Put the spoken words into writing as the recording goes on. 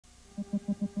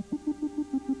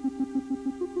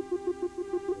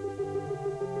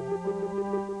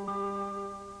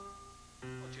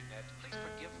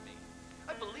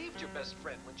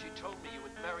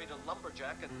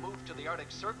moved to the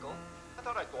Arctic Circle, I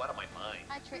thought I'd go out of my mind.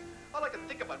 Hi, Trini. All I could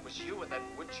think about was you and that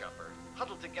woodchopper,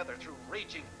 huddled together through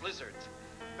raging blizzards,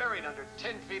 buried under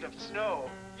 10 feet of snow.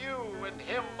 You and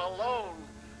him alone,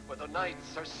 where the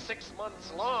nights are 6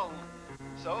 months long.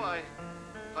 So I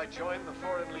joined the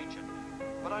Foreign Legion.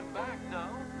 But I'm back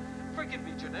now. Forgive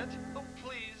me, Jeanette. Oh,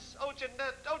 please. Oh,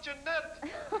 Jeanette. Oh, Jeanette.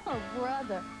 Oh,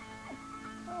 brother.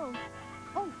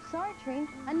 Oh, sorry, Trini.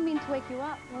 I didn't mean to wake you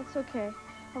up. That's okay.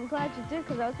 I'm glad you did,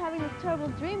 because I was having this terrible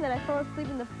dream that I fell asleep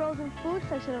in the frozen food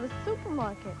section of a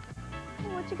supermarket. Hey,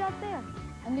 what you got there?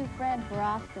 A new friend for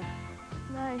Oscar.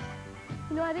 Nice.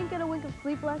 You know, I didn't get a wink of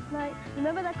sleep last night.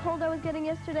 Remember that cold I was getting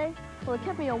yesterday? Well, it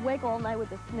kept me awake all night with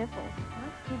the sniffles.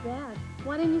 That's too bad.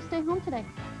 Why didn't you stay home today?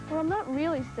 Well, I'm not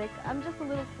really sick. I'm just a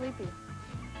little sleepy.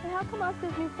 Hey, how come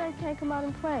Oscar's new friend can't come out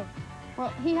and play?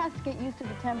 Well, he has to get used to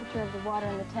the temperature of the water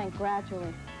in the tank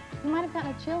gradually. He might have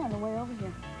gotten a chill on the way over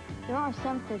here. There are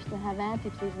some fish that have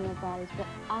antifreeze in their bodies, but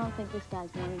I don't think this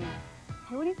guy's one of them.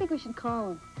 Hey, what do you think we should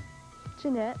call him?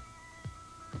 Jeanette.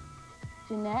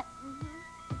 Jeanette?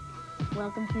 Mm-hmm.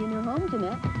 Welcome to your new home,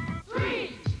 Jeanette.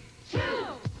 3, 2,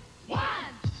 1.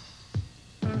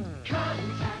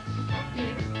 Contact,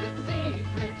 it's the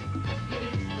secret.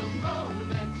 It's the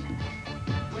moment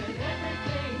when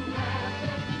everything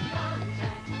happens.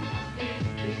 Contact is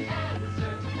the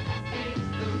answer. It's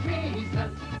the reason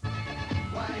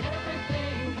why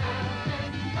everything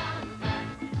happens. Contact.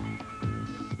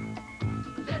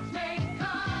 Let's make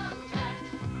contact.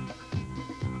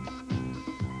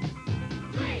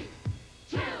 3,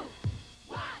 2,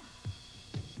 1.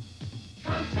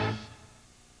 Contact.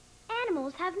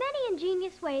 Animals have many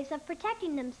ingenious ways of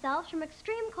protecting themselves from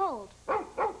extreme cold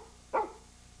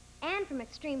and from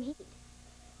extreme heat.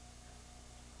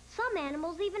 Some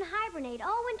animals even hibernate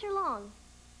all winter long.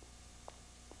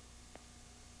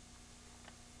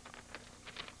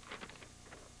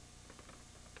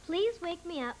 Please wake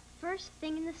me up first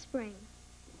thing in the spring.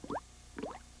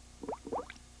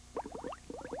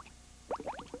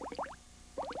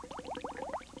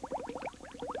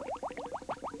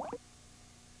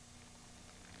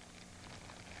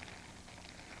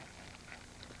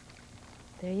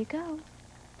 There you go.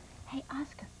 Hey,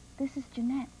 Oscar, this is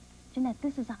Jeanette. Jeanette,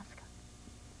 this is Oscar.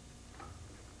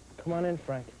 Come on in,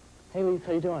 Frank. Hey, Lise,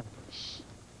 how you doing? Shh,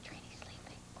 Trini's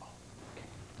sleeping.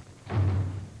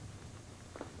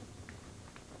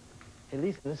 Hey,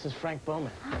 Lisa, this is Frank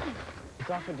Bowman. Hi. He's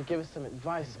offered to give us some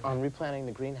advice on replanting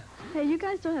the greenhouse. Hey, you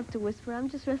guys don't have to whisper. I'm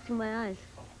just resting my eyes.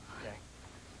 Okay.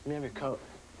 Let me have your coat.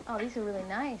 Oh, these are really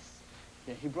nice.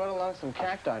 Yeah, he brought along some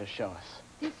cacti to show us.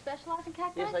 Do you specialize in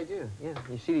cacti? Yes, I do. Yeah,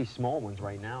 you see these small ones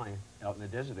right now out in the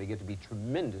desert. They get to be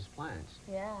tremendous plants.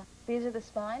 Yeah. These are the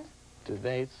spines? Do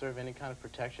they serve any kind of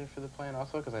protection for the plant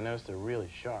also? Because I noticed they're really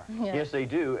sharp. Yeah. Yes, they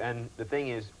do. And the thing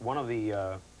is, one of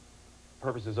the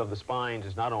purposes of the spines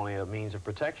is not only a means of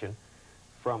protection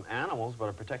from animals, but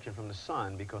a protection from the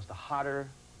sun, because the hotter,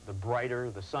 the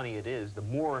brighter, the sunnier it is, the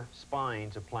more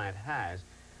spines a plant has.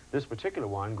 This particular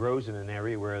one grows in an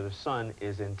area where the sun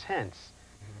is intense.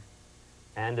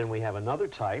 And then we have another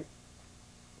type,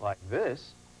 like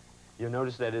this. You'll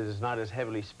notice that it is not as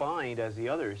heavily spined as the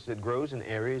others. It grows in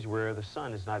areas where the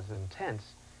sun is not as intense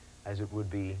as it would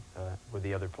be with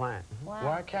the other plant. Wow.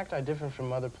 Why are cacti different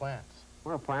from other plants?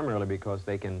 Well, primarily because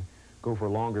they can go for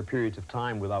longer periods of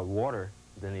time without water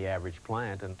than the average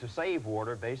plant. And to save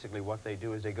water, basically what they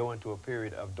do is they go into a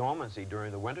period of dormancy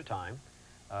during the wintertime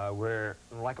where,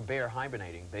 like a bear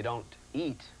hibernating, they don't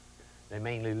eat. They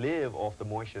mainly live off the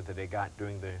moisture that they got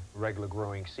during the regular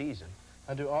growing season.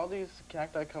 Now, do all these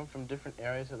cacti come from different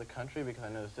areas of the country? Because I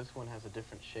noticed this one has a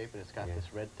different shape and it's got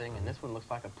this red thing, and this one looks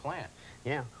like a plant.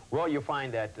 Yeah. Well, you'll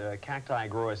find that cacti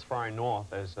grow as far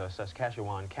north as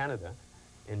Saskatchewan, Canada,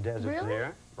 in deserts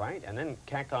there, right? And then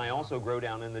cacti also grow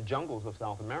down in the jungles of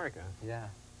South America. Yeah.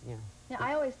 Yeah. Yeah,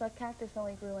 I always thought cactus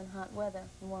only grew in hot weather,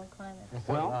 in warm climates.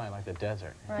 Well, like the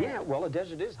desert. Right. Yeah, well, a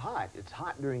desert is hot. It's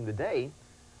hot during the day,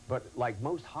 but like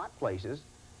most hot places,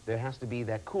 there has to be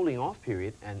that cooling off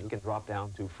period, and it can drop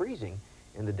down to freezing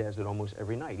in the desert almost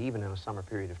every night, even in a summer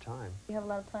period of time. You have a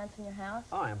lot of plants in your house?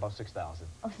 Oh, I am about 6,000.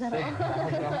 Oh, is that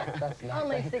all? That's nothing.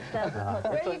 Only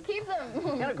 6,000. Where do you keep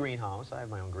them? In a greenhouse. I have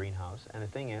my own greenhouse. And the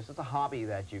thing is, it's a hobby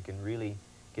that you can really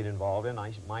get involved in.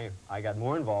 I got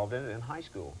more involved in it in high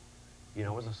school. You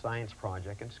know, it was a science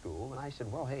project in school. And I said,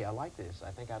 well, hey, I like this.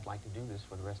 I think I'd like to do this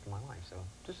for the rest of my life. So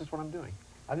this is what I'm doing.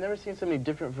 I've never seen so many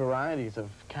different varieties of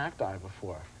cacti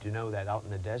before. Do you know that out in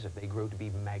the desert, they grow to be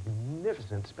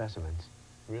magnificent specimens?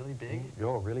 Really big?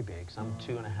 Oh, really big. Some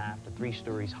 2.5 to 3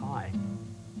 stories high.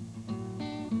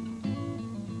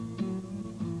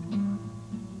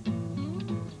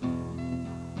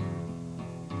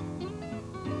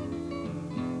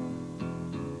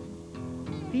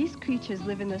 These creatures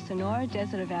live in the Sonora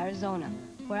Desert of Arizona,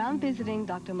 where I'm visiting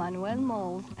Dr. Manuel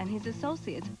Moles and his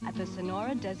associates at the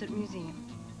Sonora Desert Museum.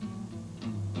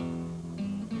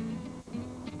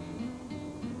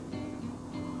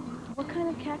 What kind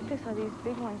of cactus are these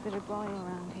big ones that are growing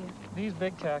around here? These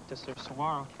big cactus are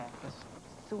saguaro cactus.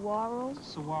 Saguaro?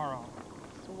 Saguaro.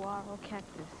 Saguaro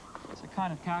cactus. It's a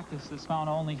kind of cactus that's found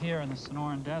only here in the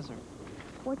Sonoran Desert.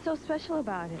 What's so special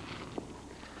about it?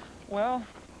 Well,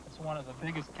 it's one of the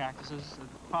biggest cactuses,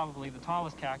 probably the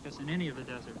tallest cactus in any of the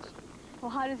deserts. Well,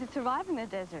 how does it survive in the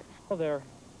desert? Well, they're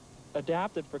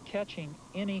adapted for catching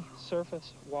any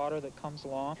surface water that comes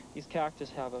along. These cactus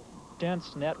have a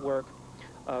dense network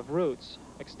of roots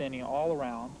extending all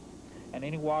around, and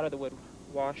any water that would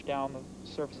wash down the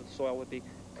surface of the soil would be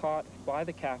caught by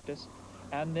the cactus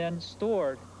and then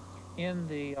stored in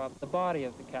the body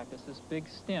of the cactus, this big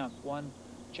stem, one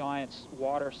giant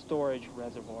water storage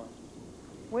reservoir.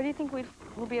 Where do you think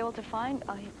we'll be able to find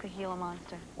a Gila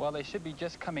monster? Well, they should be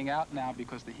just coming out now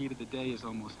because the heat of the day is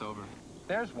almost over.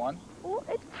 There's one. Oh,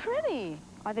 it's pretty.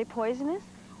 Are they poisonous?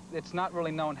 It's not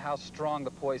really known how strong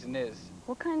the poison is.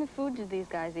 What kind of food do these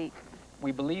guys eat?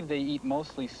 We believe they eat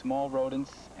mostly small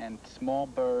rodents and small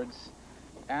birds,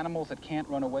 animals that can't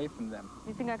run away from them.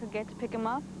 You think I could get to pick them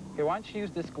up? Here, why don't you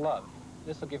use this glove?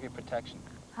 This will give you protection.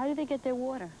 How do they get their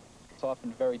water? It's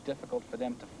often very difficult for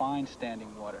them to find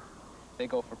standing water. They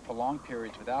go for prolonged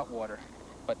periods without water,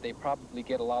 but they probably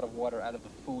get a lot of water out of the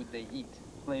food they eat.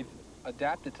 They've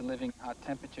adapted to living at hot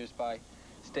temperatures by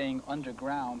staying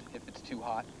underground if it's too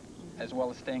hot, as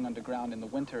well as staying underground in the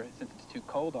winter since it's too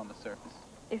cold on the surface.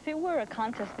 If it were a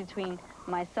contest between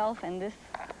myself and this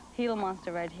Gila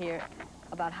monster right here,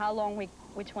 about how long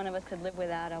which one of us could live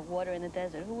without water in the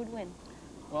desert, who would win?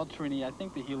 Well, Trini, I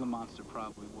think the Gila monster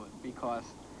probably would, because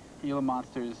Gila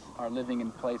monsters are living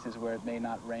in places where it may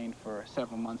not rain for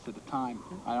several months at a time.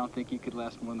 I don't think you could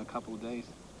last more than a couple of days.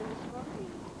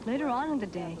 Later on in the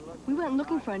day, we went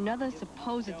looking for another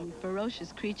supposedly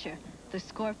ferocious creature, the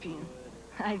scorpion.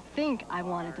 I think I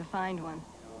wanted to find one.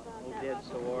 Dead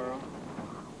saguaro.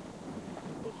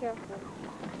 Be careful.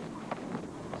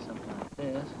 Something like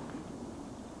this.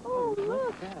 Oh,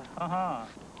 look. Uh-huh.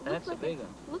 That's a big one.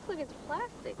 Looks like it's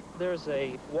plastic. There's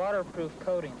a waterproof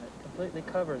coating that completely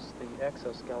covers the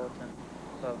exoskeleton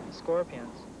of the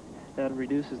scorpions. That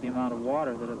reduces the amount of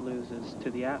water that it loses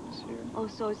to the atmosphere. Oh,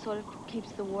 so it sort of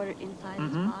keeps the water inside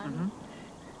its body?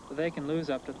 So they can lose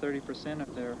up to 30%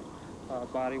 of their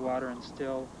body water and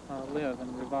still live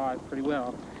and revive pretty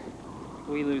well.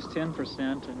 We lose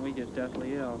 10% and we get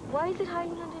deathly ill. Why is it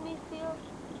hiding underneath the earth?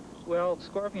 Well,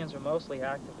 scorpions are mostly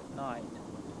active at night.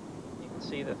 You can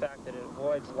see the fact that it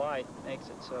avoids light makes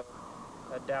it so,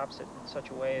 adapts it in such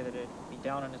a way that it be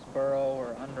down in its burrow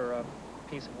or under a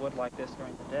piece of wood like this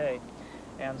during the day,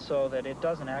 and so that it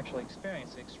doesn't actually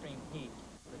experience the extreme heat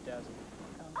of the desert.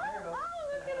 Oh,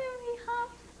 look at him, he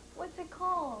hops. What's it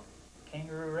called?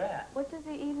 Kangaroo rat. What does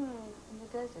it eat in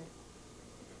the desert?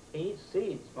 He eats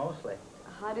seeds, mostly.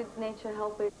 How did nature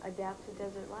help it adapt to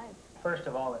desert life? First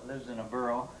of all, it lives in a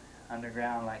burrow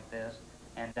underground like this,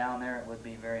 and down there it would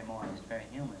be very moist, very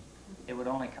humid. It would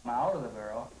only come out of the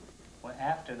burrow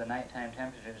after the nighttime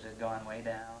temperatures had gone way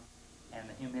down and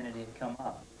the humidity had come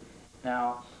up.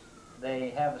 Now, they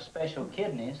have special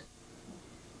kidneys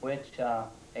which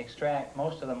extract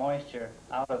most of the moisture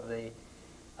out of the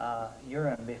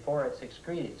urine before it's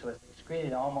excreted, so it's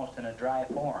excreted almost in a dry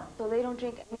form. So they don't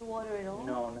drink any water at all?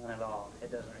 No, none at all.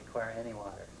 It doesn't require any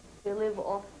water. They live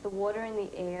off the water in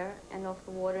the air and off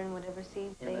the water in whatever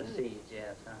seeds they eat? In the seeds,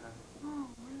 yes. Oh,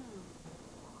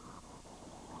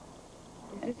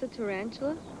 wow. Is this a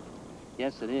tarantula?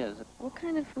 Yes, it is. What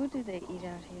kind of food do they eat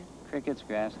out here? Crickets,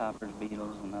 grasshoppers,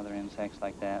 beetles, and other insects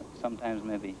like that. Sometimes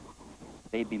maybe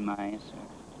baby mice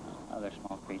or other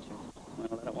small creatures. Want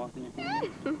to let it walk in your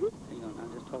hand? You don't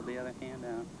know, just hold the other hand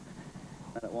out.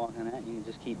 Let it walk in that. You can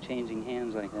just keep changing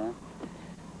hands like that.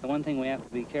 The one thing we have to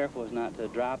be careful is not to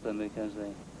drop them because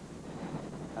they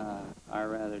are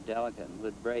rather delicate and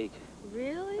would break.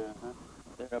 Really?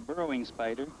 They're a burrowing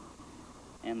spider,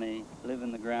 and they live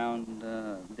in the ground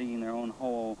digging their own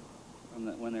hole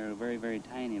when they're a very, very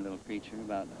tiny little creature,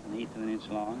 about 1/8 of an inch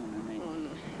long, and then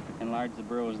they enlarge the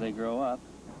burrow as they grow up.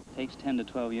 It takes 10 to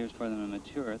 12 years for them to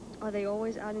mature. Are they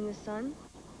always out in the sun?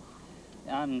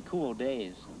 On cool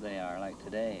days they are, like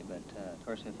today, but of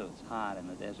course if it's hot in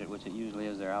the desert, which it usually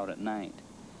is, they're out at night.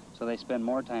 So they spend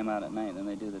more time out at night than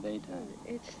they do the daytime.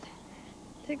 It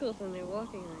tickles when they're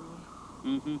walking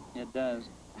on you. It does.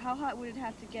 How hot would it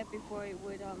have to get before it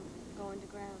would go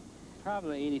underground?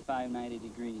 Probably 85, 90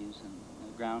 degrees in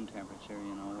the ground temperature,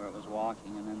 you know, where it was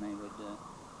walking, and then they would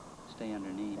stay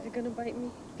underneath. Is it gonna bite me?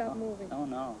 Stop moving. Oh,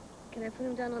 no. Can I put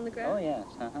him down on the Oh, ground? yes,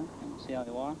 And see how he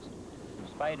walks?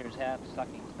 Spiders have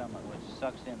sucking stomach, which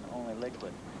sucks in only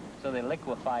liquid. So they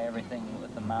liquefy everything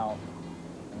with the mouth,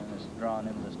 and then it's drawn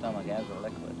into the stomach as a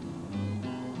liquid.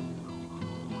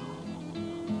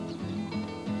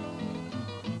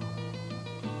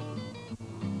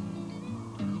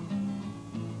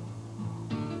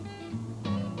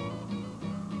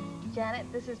 Janet,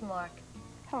 this is Mark.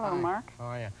 Hello, Mark.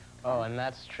 Oh, yeah. Oh, and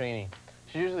that's Trini.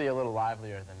 She's usually a little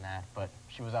livelier than that, but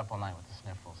she was up all night with the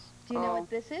sniffles. Do you know what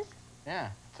this is? Yeah,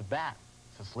 it's a bat.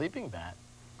 It's a sleeping bat.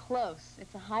 Close.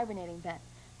 It's a hibernating bat.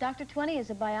 Dr. Trini is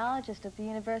a biologist at the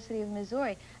University of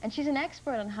Missouri, and she's an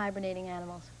expert on hibernating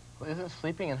animals. Well, isn't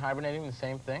sleeping and hibernating the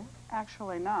same thing?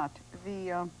 Actually not.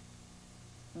 The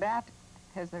bat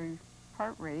has a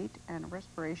heart rate and a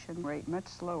respiration rate much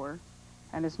slower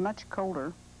and is much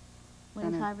colder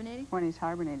When he's hibernating? when he's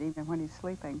hibernating than when he's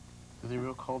sleeping. Is he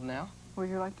real cold now? Would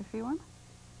you like to feel one?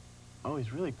 Oh,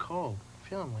 he's really cold.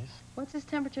 Feel him, Lise. What's his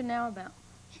temperature now about?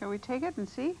 Shall we take it and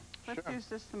see? Let's Sure. use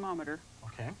this thermometer.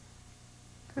 Okay.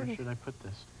 Put Where it- should I put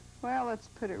this? Well, let's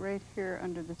put it right here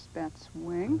under this bat's Under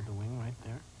wing, the wing right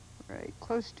there. right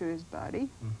close to his body.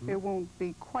 Mhm. It won't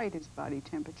be quite his body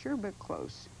temperature, but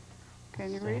close. Can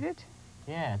you Let's read see. it?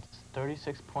 Yeah, it's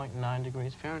 36.9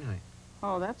 degrees Fahrenheit.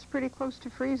 Oh, that's pretty close to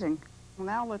freezing. Well,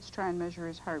 now let's try and measure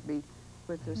his heartbeat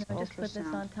with this No, just put this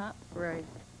ultrasound. on top. Right.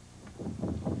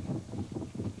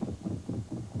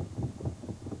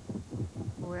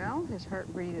 Well, his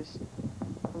heartbeat is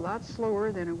a lot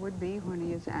slower than it would be when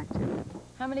he is active.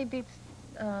 How many beats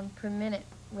per minute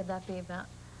would that be about?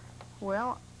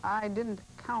 Well, I didn't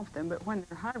count them, but when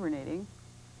they're hibernating,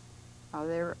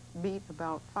 they beat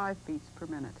about 5 beats per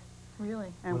minute.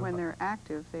 Really? And What when about- they're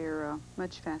active, they're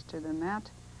much faster than that,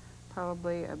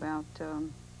 probably about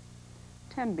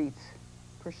 10 beats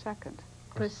per second.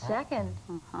 Per second?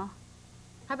 Uh-huh.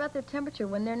 How about their temperature?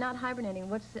 When they're not hibernating,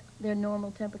 what's their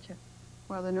normal temperature?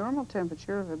 Well, the normal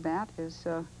temperature of a bat is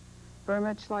very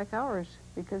much like ours,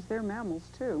 because they're mammals,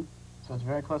 too. So it's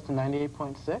very close to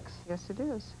 98.6? Yes, it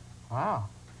is. Wow.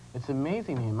 It's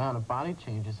amazing the amount of body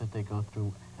changes that they go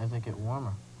through as they get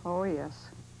warmer. Oh, yes.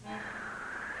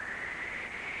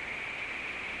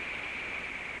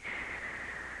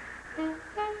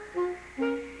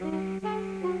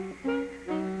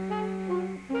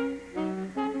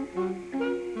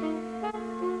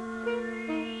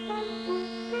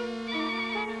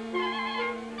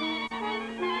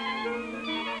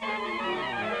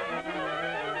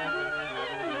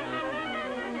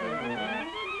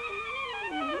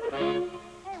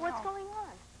 Hey, what's going on?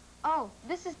 Oh,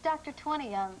 this is Dr.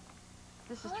 Trini.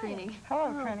 This is Trini. Hello,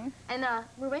 Trini. And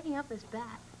we're waking up this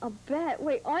bat. A bat?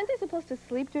 Wait, aren't they supposed to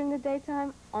sleep during the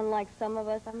daytime? Unlike some of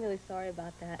us. I'm really sorry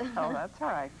about that. Oh, that's all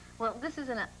right. Well, this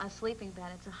isn't a sleeping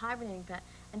bat. It's a hibernating bat.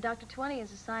 And Dr. Trini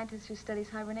is a scientist who studies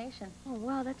hibernation. Oh,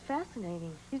 wow, that's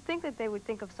fascinating. You'd think that they would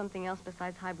think of something else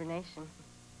besides hibernation.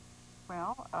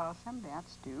 Well, some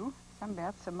bats do. Some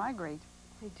bats migrate.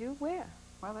 They do? Where?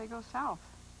 Well, they go south.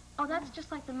 Oh, that's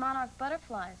just like the monarch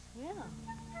butterflies. Yeah.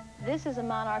 This is a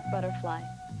monarch butterfly.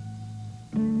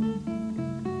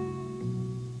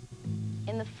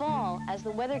 In the fall, as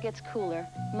the weather gets cooler,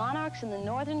 monarchs in the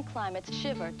northern climates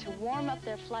shiver to warm up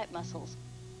their flight muscles.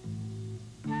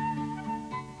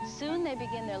 Soon they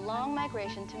begin their long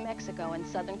migration to Mexico and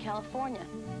Southern California.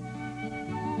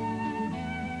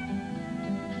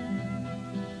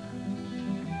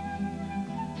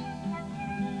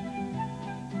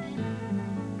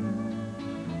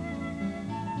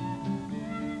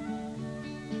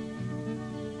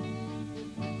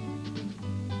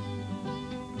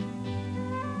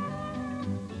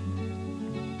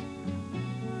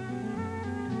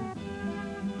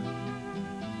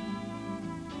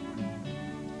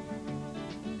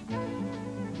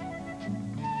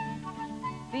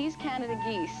 These Canada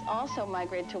geese also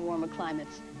migrate to warmer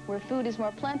climates, where food is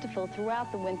more plentiful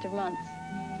throughout the winter months.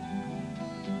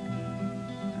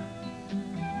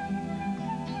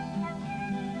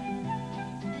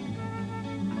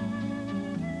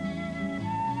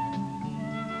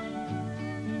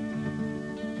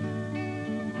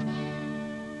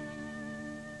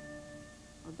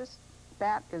 Well, this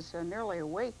bat is nearly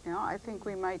awake now. I think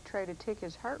we might try to take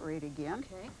his heart rate again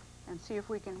Okay. and see if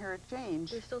we can hear it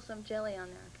change. There's still some jelly on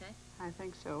there, okay? I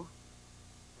think so.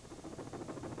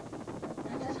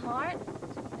 That's his heart?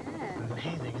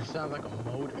 Amazing. It sounds like a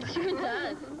motor. It sure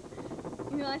does.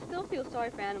 You know, I still feel sorry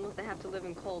for animals that have to live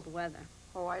in cold weather.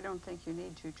 Oh, I don't think you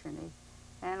need to, Trini.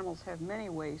 Animals have many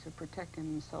ways of protecting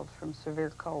themselves from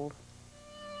severe cold.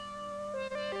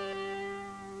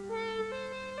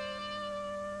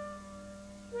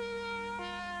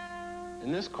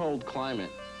 In this cold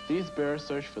climate, these bears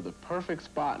search for the perfect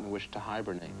spot in which to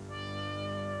hibernate.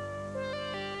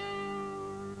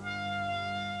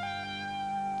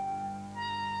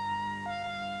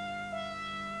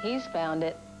 He's found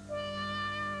it.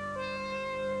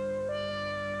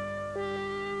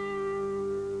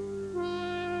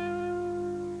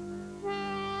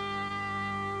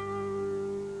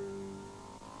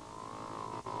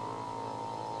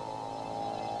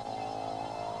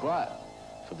 But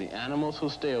for the animals who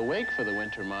stay awake for the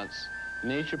winter months,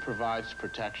 nature provides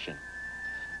protection.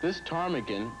 This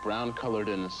ptarmigan, brown-colored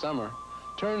in the summer,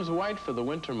 turns white for the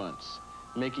winter months,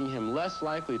 making him less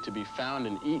likely to be found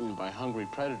and eaten by hungry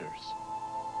predators.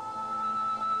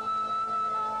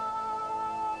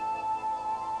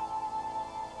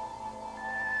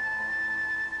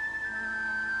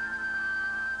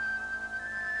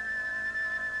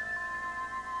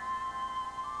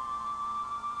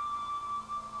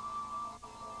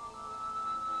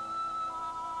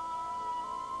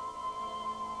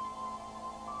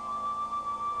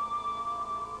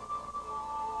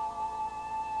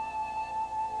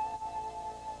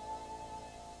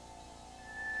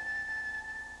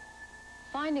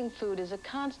 Finding food is a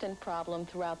constant problem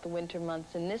throughout the winter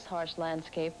months in this harsh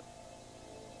landscape.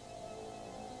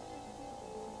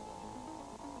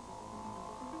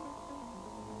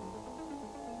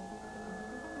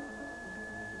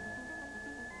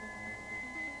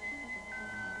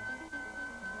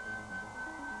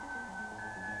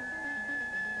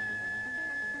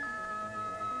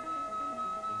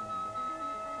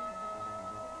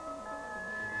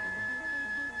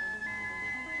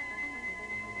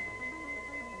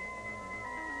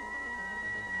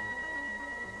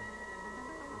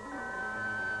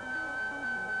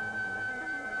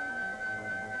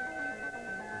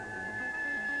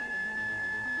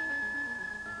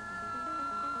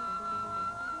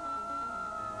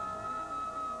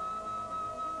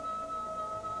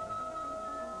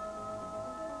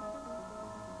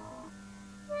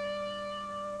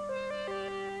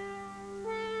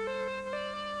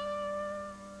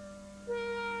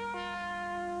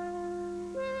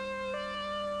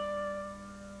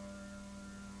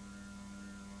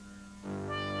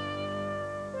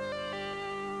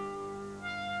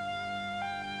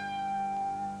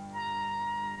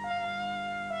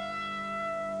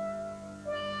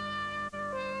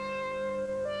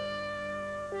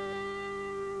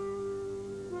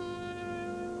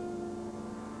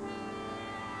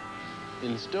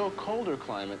 In still colder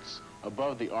climates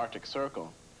above the Arctic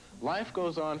Circle, life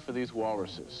goes on for these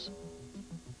walruses.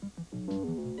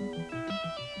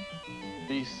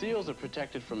 These seals are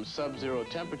protected from sub-zero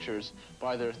temperatures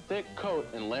by their thick coat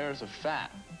and layers of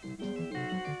fat.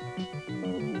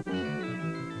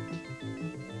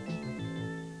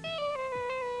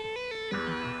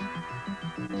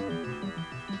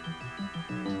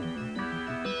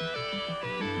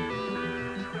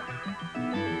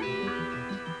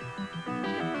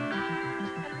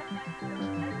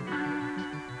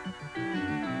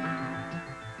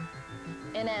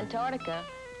 In Antarctica,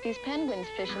 these penguins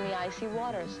fish in the icy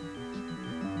waters.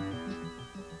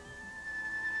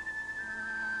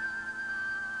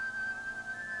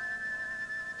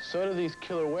 So do these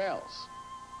killer whales.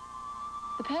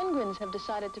 The penguins have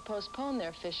decided to postpone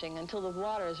their fishing until the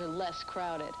waters are less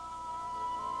crowded.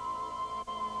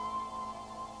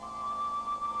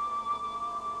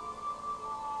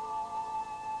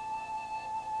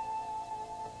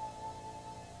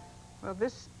 Well,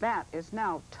 this bat is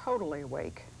now totally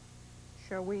awake.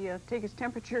 Shall we take his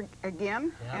temperature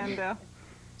again and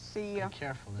see? Be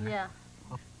careful there. Yeah.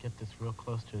 I'll get this real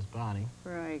close to his body.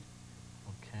 Right.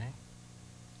 Okay.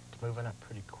 It's moving up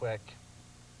pretty quick.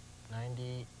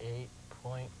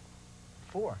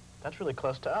 98.4. That's really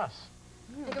close to us.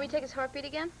 Hey, can we take his heartbeat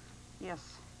again?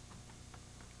 Yes.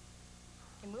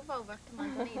 Okay, move over. Come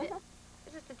on, don't eat it.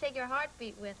 This is to take your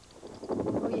heartbeat with.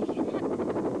 Oh, you can.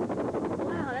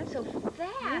 Wow, that's so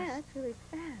fast. Yeah, that's really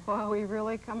fast. Well, we've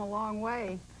really come a long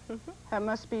way. That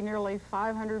must be nearly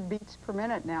 500 beats per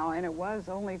minute now, and it was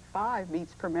only 5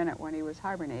 beats per minute when he was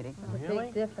hibernating. That's a Really?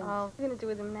 big difference. What are you going to do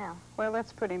with him now? Well,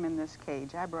 let's put him in this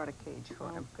cage. I brought a cage for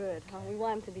him. Good. Oh, we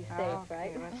want him to be safe,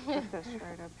 right? Let's put this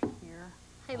right up here.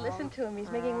 Hey, listen to him.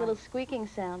 He's making little squeaking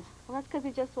sounds. Well, that's because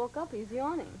he just woke up. He's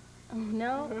yawning. Oh,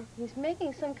 no. He's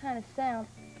making some kind of sound.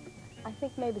 I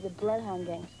think maybe the Bloodhound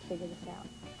gang should figure this out.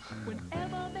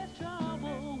 Whenever there's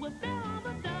trouble, we're there on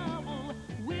the double.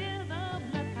 We're the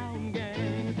Bloodhound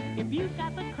gang. If you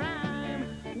got the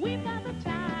crime, we've got the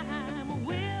time.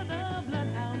 We're the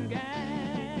Bloodhound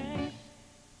gang.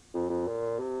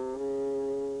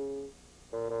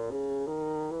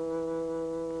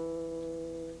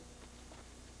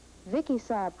 Vicky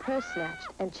saw a purse snatched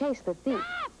and chased the thief.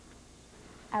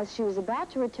 As she was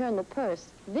about to return the purse,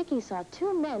 Vicky saw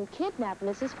two men kidnap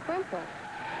Mrs. Frimple.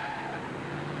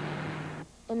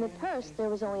 In the purse, there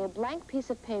was only a blank piece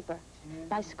of paper.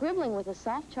 By scribbling with a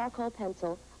soft charcoal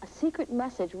pencil, a secret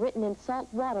message written in salt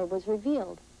water was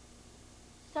revealed.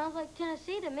 Sounds like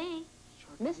Tennessee to me.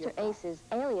 Mr. Aces,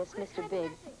 alias Mr.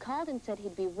 Big, called and said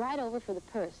he'd be right over for the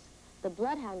purse. The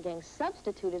Bloodhound gang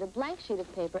substituted a blank sheet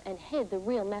of paper and hid the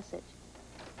real message.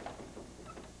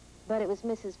 But it was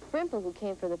Mrs. Frimple who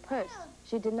came for the purse.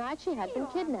 She denied she had been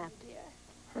kidnapped.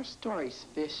 Her story's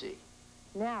fishy.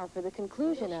 Now for the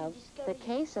conclusion of the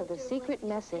case of the secret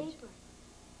message.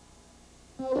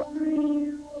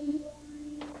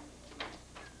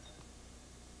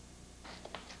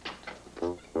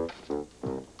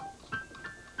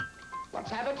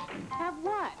 Let's have it. Have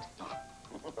what?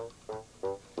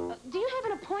 Do you have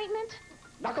an appointment?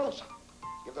 Knuckles,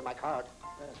 give them my card.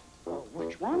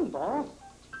 Which one, boss?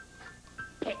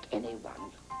 Pick any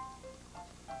one.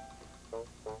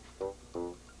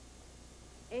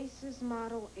 Aces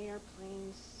model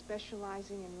airplanes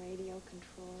specializing in radio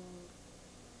control.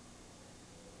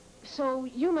 So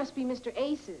you must be Mr.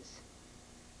 Aces.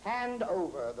 Hand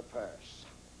over the purse.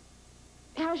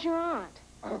 How's your aunt?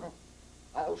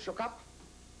 All shook up?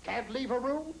 Can't leave a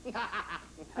room? Come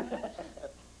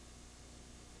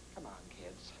on,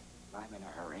 kids. I'm in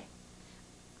a hurry.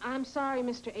 I'm sorry,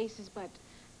 Mr. Aces, but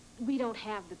we don't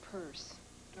have the purse.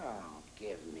 Don't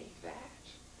give me that.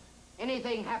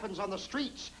 Anything happens on the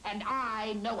streets, and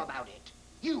I know about it.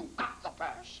 You got the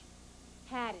purse.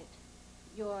 Had it.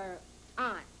 Your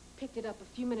aunt picked it up a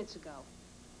few minutes ago.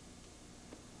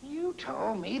 You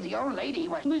told me the old lady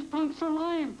was... These punks are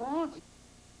lying, boss.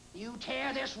 You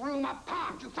tear this room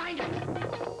apart. You find it.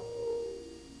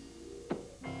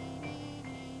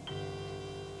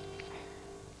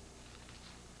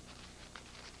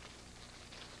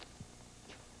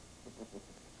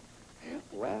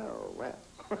 Well, well.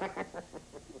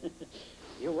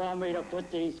 You want me to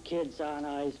put these kids on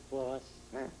ice, boss?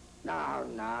 No,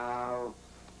 no.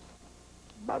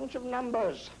 Bunch of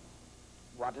numbers.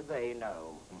 What do they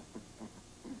know?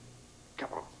 Come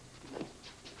on.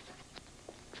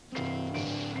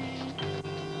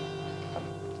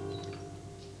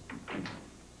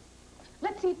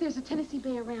 Let's see if there's a Tennessee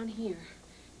Bay around here.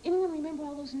 Anyone remember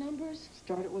all those numbers?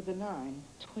 Started with a 9.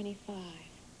 25.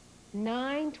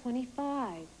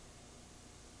 9/25.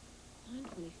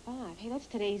 9/25. Hey, that's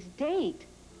today's date.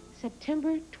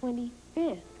 September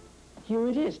 25th. Here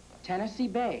it is, Tennessee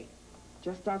Bay,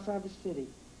 just outside the city.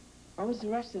 What was the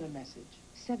rest of the message?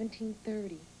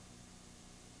 1730.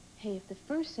 Hey, if the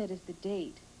first set is the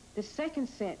date, the second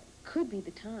set could be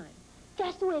the time.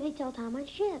 That's the way they tell time on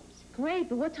ships. Great,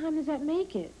 but what time does that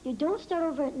make it? You don't start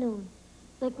over at noon.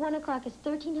 Like 1 o'clock is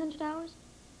 1300 hours,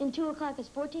 and 2 o'clock is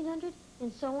 1400,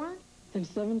 and so on. Then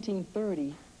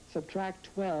 1730, subtract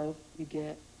 12, you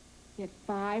get... At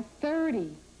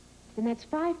 5:30. Then that's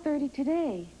 5:30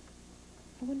 today.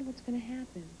 I wonder what's going to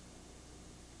happen.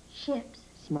 Ships.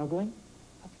 Smuggling?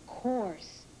 Of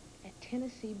course, at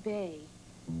Tennessee Bay.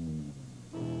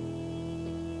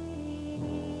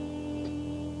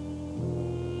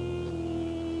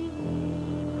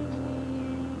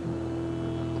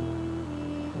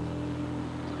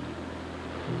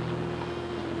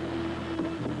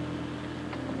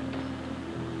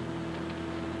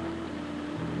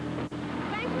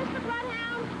 Thanks, Mr.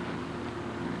 Bloodhound.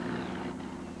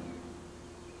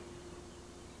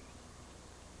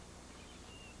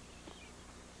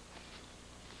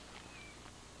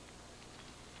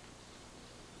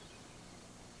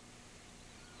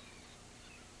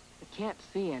 I can't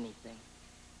see anything.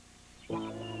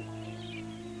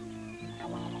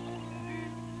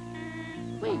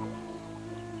 Wait.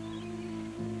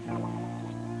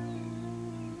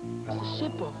 There's a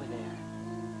ship over there.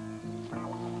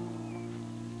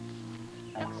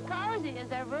 Looks cozy. Is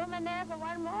there room in there for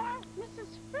one more?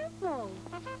 Mrs. Frimple.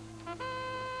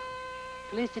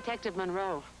 Police Detective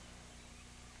Monroe.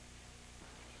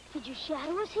 Did you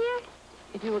shadow us here?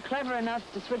 If you were clever enough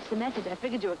to switch the message, I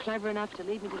figured you were clever enough to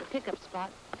lead me to the pickup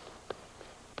spot.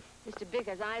 Mr. Big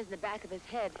has eyes in the back of his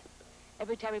head.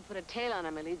 Every time we put a tail on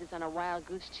him, he leads us on a wild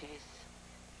goose chase.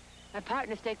 My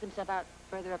partner staked himself out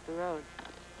further up the road.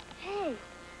 Hey,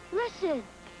 listen.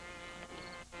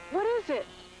 What is it?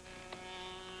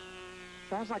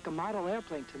 Sounds like a model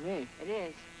airplane to me. It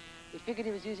is. We figured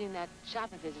he was using that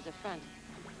shop of his as a front.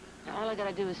 Now, all I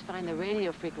gotta do is find the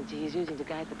radio frequency he's using to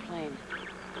guide the plane.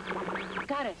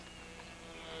 Got it.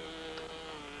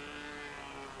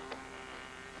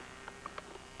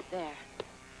 There.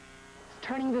 It's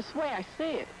turning this way, I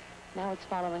see it. Now it's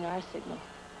following our signal.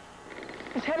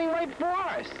 It's heading right for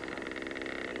us.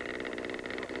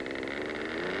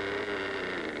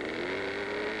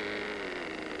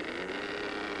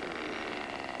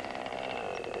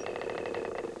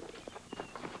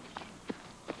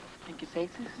 Think it's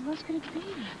ISIS? What's going to be?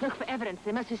 Look for evidence.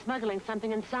 They must be smuggling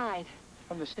something inside.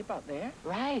 From the ship out there?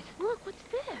 Right. Look, what's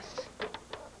this?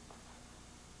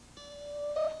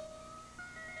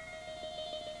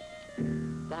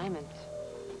 Diamonds.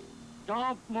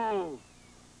 Don't move.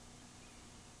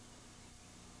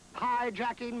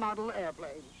 Hijacking model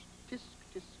airplanes. Tisk,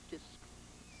 tisk, tisk.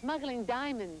 Smuggling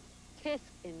diamonds. Tisk,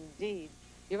 indeed.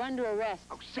 You're under arrest.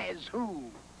 Oh, says who?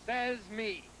 Says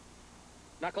me.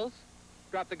 Knuckles,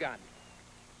 drop the gun.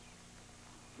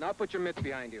 Now put your mitts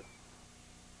behind you.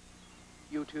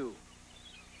 You too.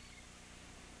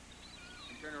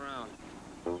 And turn around.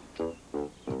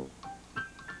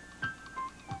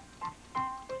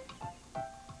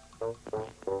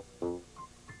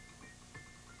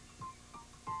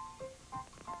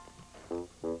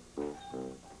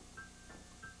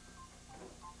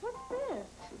 What's this?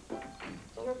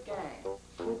 It's your gang.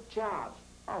 Good job.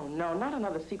 Oh, no, not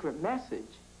another secret message.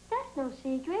 That's no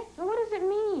secret. Well, what does it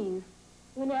mean?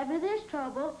 Whenever there's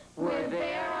trouble, we're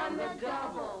there on the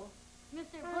double.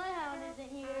 Mr. Bloodhound isn't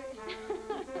here.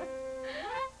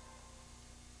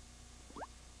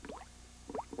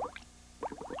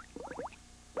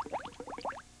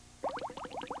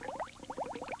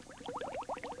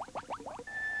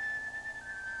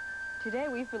 Today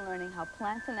we've been learning how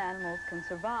plants and animals can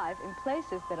survive in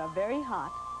places that are very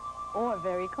hot or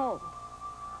very cold.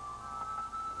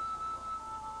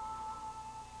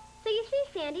 So you see,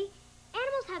 Sandy,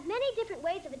 animals have many different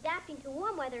ways of adapting to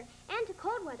warm weather and to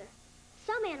cold weather.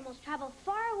 Some animals travel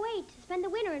far away to spend the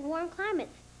winter in warm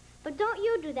climates. But don't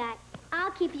you do that.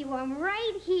 I'll keep you warm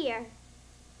right here.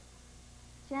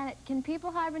 Janet, can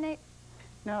people hibernate?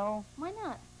 No. Why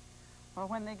not? Well,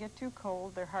 when they get too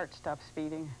cold, their heart stops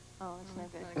beating. Oh, that's no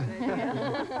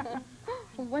good.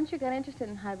 Well, once you got interested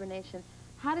in hibernation,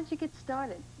 how did you get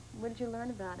started? What did you learn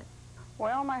about it?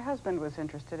 Well, my husband was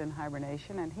interested in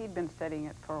hibernation, and he'd been studying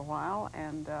it for a while,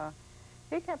 and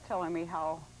he kept telling me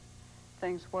how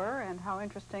things were and how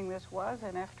interesting this was,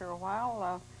 and after a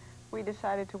while, we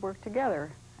decided to work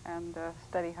together and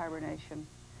study hibernation.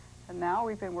 And now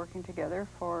we've been working together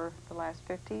for the last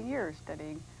 15 years,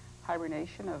 studying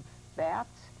hibernation of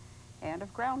bats and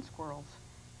of ground squirrels.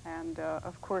 And,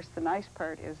 of course, the nice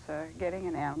part is getting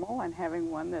an animal and having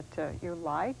one that you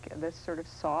like, that's sort of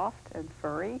soft and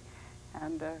furry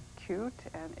and cute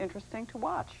and interesting to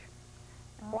watch.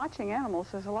 Watching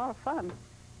animals is a lot of fun.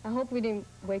 I hope we didn't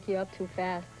wake you up too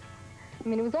fast. I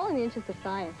mean, it was all in the interest of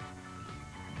science.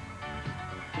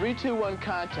 321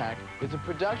 Contact is a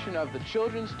production of the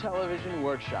Children's Television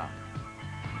Workshop.